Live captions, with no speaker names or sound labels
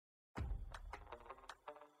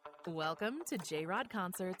Welcome to J-Rod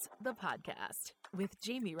Concerts, the podcast, with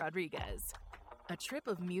Jamie Rodriguez. A trip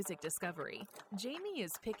of music discovery. Jamie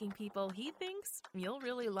is picking people he thinks you'll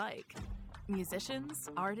really like.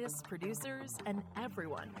 Musicians, artists, producers, and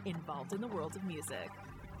everyone involved in the world of music.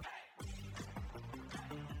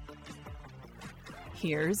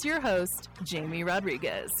 Here's your host, Jamie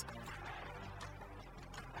Rodriguez.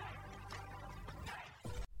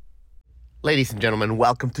 Ladies and gentlemen,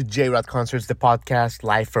 welcome to J-Rod Concerts, the podcast,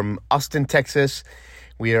 live from Austin, Texas.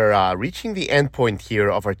 We are reaching the end point here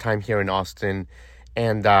of our time here in Austin,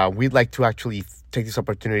 and we'd like to actually take this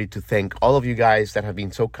opportunity to thank all of you guys that have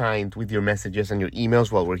been so kind with your messages and your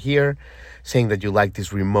emails while we're here, saying that you like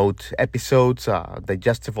these remote episodes,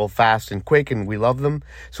 digestible, fast, and quick, and we love them.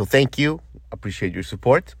 So thank you. Appreciate your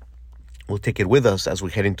support. We'll take it with us as we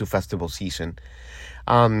head into festival season.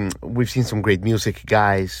 We've seen some great music,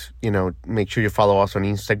 guys. You know, make sure you follow us on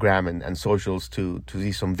Instagram and socials to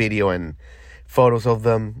see some video and photos of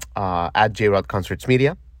them at J-Rod Concerts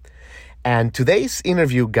Media. And today's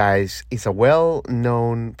interview, guys, is a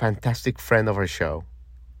well-known, fantastic friend of our show.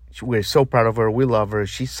 We're so proud of her. We love her.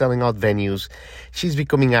 She's selling out venues. She's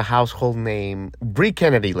becoming a household name. Bree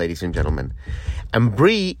Kennedy, ladies and gentlemen. And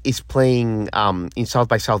Bree is playing in South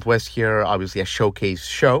by Southwest here, obviously a showcase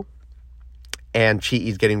show. And she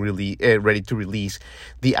is getting really ready to release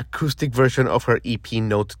the acoustic version of her EP,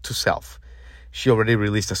 Note to Self. She already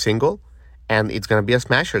released a single, and it's going to be a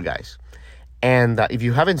smasher, guys. And if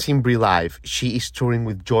you haven't seen Bree live, she is touring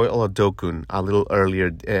with Joy Oladokun a little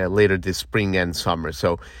later this spring and summer.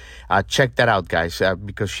 So check that out, guys,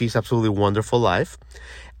 because she's absolutely wonderful live.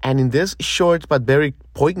 And in this short but very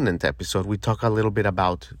poignant episode, we talk a little bit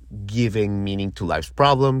about giving meaning to life's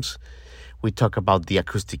problems. We talk about the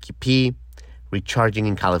acoustic EP, recharging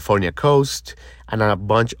in California coast, and a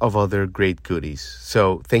bunch of other great goodies.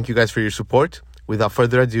 So thank you guys for your support. Without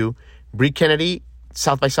further ado, Bree Kennedy,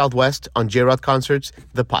 South by Southwest on J-Rod Concerts,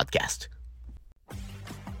 the podcast.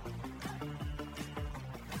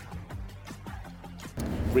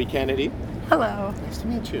 Bree Kennedy. Hello. Nice to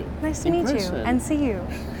meet you. Nice to meet you and see you.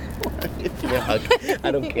 Give me a hug.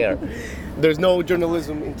 I don't care. There's no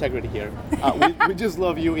journalism integrity here. We just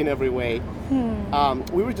love you in every way.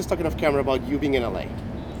 We were just talking off camera about you being in LA.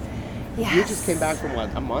 Yes. You just came back from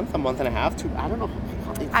what, a month and a half? I don't know.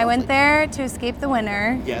 I went there to escape the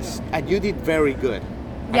winter. Yes, and you did very good,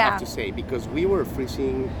 I Yeah. have to say, because we were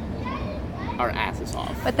freezing our asses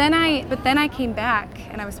off. But then I came back,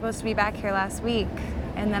 and I was supposed to be back here last week,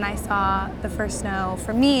 and then I saw the first snow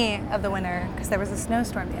for me of the winter because there was a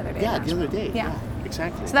snowstorm the other day. Yeah, in the other Nashville. day. Yeah.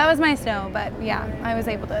 Exactly. So that was my snow, but yeah, I was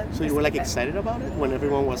able to. So you were like escape it. excited about it when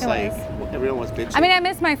everyone was It like, was. everyone was bitching? I mean, I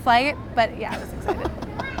missed my flight, but yeah, I was excited.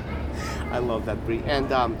 I love that, Bree.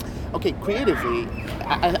 And okay, creatively,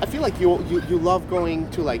 I feel like you love going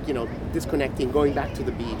to, like, you know, disconnecting, going back to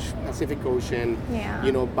the beach, Pacific Ocean, Yeah.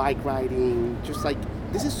 you know, bike riding, just like,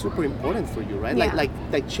 this is super important for you, right? Yeah.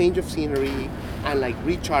 Like change of scenery and like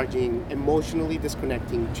recharging, emotionally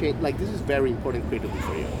disconnecting, like this is very important creatively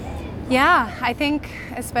for you. Yeah, I think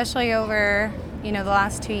especially over, the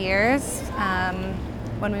last 2 years,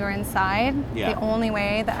 when we were inside, Yeah. the only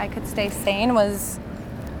way that I could stay sane was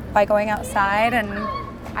by going outside, and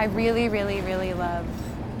I really, really, really love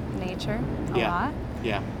nature a lot.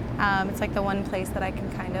 Yeah. It's like the one place that I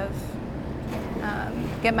can kind of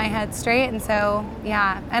get my head straight, and so,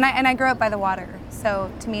 yeah, and I grew up by the water,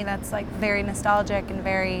 so to me that's like very nostalgic and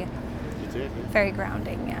very, You did, yeah. very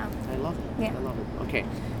grounding, yeah. I love it. Yeah. I love it. Okay,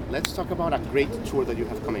 let's talk about a great tour that you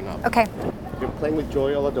have coming up. Okay. You're playing with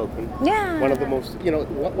Joy Oladokun. Yeah. One of the most,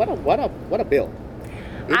 what a bill.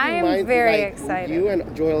 It I am reminds- very like, excited. You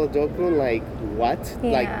and Joy Oladokun, like, what?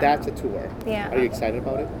 Like, Yeah. that's a tour. Yeah. Are you excited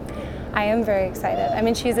about it? I am very excited. I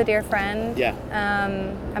mean, she's a dear friend. Yeah.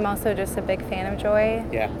 I'm also just a big fan of Joy.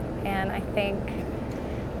 Yeah. And I think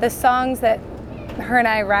the songs that her and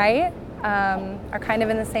I write are kind of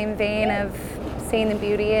in the same vein of seeing the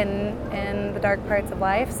beauty in the dark parts of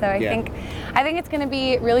life. So I think it's going to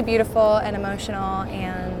be really beautiful and emotional,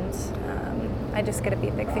 and I just get to be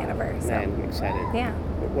a big fan of her. So. Man, I'm excited. Yeah.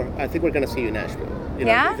 I think we're going to see you in Nashville. You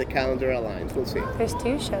know, Yeah? if the calendar aligns. We'll see. There's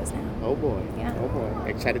 2 shows now. Oh, boy. Yeah. Oh, boy.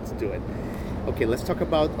 Excited to do it. Okay, let's talk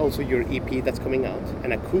about also your EP that's coming out,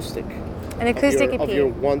 an acoustic. An acoustic of EP. your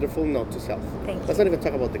wonderful Note to Self. Thank you. Let's not even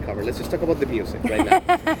talk about the cover. Let's just talk about the music right now.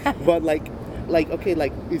 But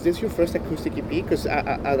is this your first acoustic EP? Because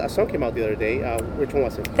a song came out the other day. Which one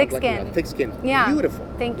was it? Thick Skin. Thick Skin. Yeah. Beautiful.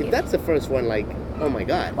 Thank you. If that's the first one, like, oh my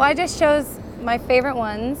God. Well, I just chose my favorite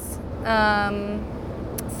ones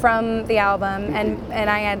from the album, and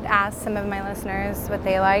I had asked some of my listeners what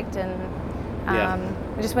they liked, and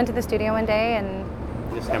we just went to the studio one day and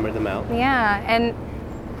Just hammer them out. Yeah, and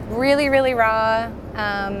really, really raw.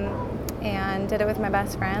 And did it with my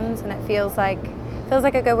best friends, and it feels like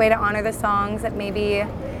a good way to honor the songs that maybe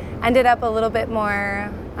ended up a little bit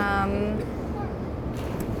more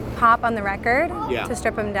pop on the record. Yeah. To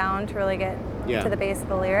strip them down to really get to the base of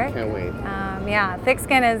the lyric. Can't wait. Yeah, Thick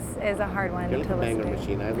Skin is a hard one You're like to a listen banger to.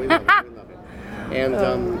 machine. We love it. We love it.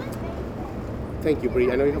 And thank you,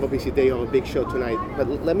 Brie. I know you have a busy day. You have a big show tonight. But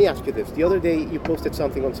let me ask you this. The other day, you posted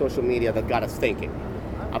something on social media that got us thinking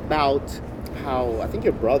about how, I think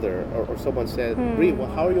your brother or someone said, Brie, well,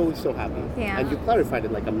 how are you always so happy? Yeah. And you clarified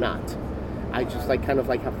it like, I'm not. I just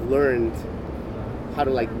have learned how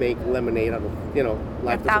to make lemonade out of,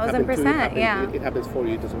 life doesn't happen to you. Yeah. It happens for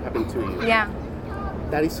you. It doesn't happen to you. Yeah.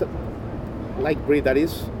 That is, like Brie, that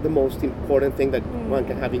is the most important thing that one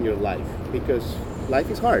can have in your life, because life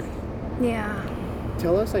is hard. Yeah.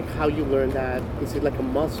 Tell us how you learned that. Is it like a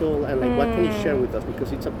muscle, and what can you share with us,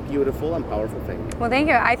 because it's a beautiful and powerful thing. Well, thank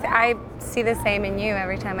you. I see the same in you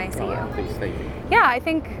every time I see you. Please, thank you. Yeah, I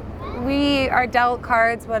think we are dealt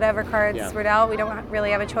cards, whatever cards we're dealt. We don't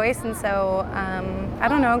really have a choice, and so I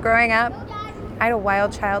don't know. Growing up, I had a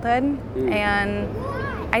wild childhood, and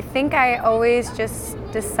I think I always just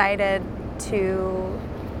decided to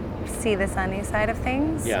see the sunny side of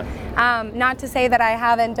things. Yeah. Not to say that I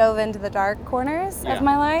haven't dove into the dark corners of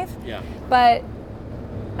my life. Yeah. But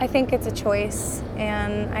I think it's a choice,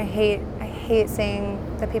 and I hate seeing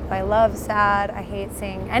the people I love sad. I hate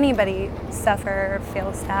seeing anybody suffer or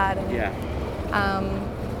feel sad. And,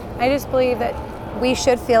 I just believe that we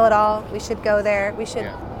should feel it all. We should go there. We should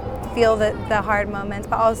feel the hard moments,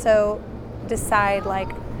 but also decide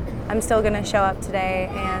I'm still going to show up today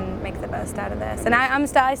and make the best out of this. And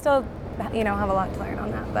I still have a lot to learn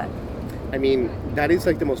on that. But I mean, that is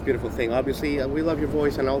the most beautiful thing. Obviously, we love your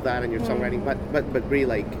voice and all that, and your songwriting. But Brie,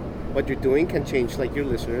 what you're doing can change your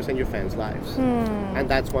listeners and your fans' lives. And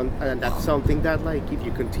that's something that if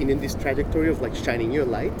you continue in this trajectory of shining your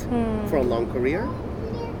light for a long career,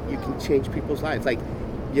 you can change people's lives.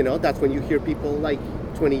 That's when you hear people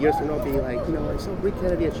 20 years from now being I saw Brie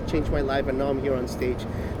Kennedy, I should change my life, and now I'm here on stage.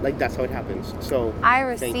 That's how it happens. So I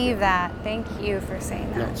receive that. Thank you for saying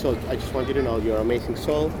that. No, so I just want you to know you're an amazing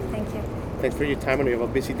soul. Thank you. Thanks for your time, and you have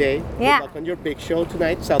a busy day. Yeah. Good luck on your big show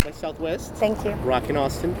tonight, South by Southwest. Thank you. Rock in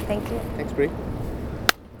Austin. Thank you. Thanks, Brie.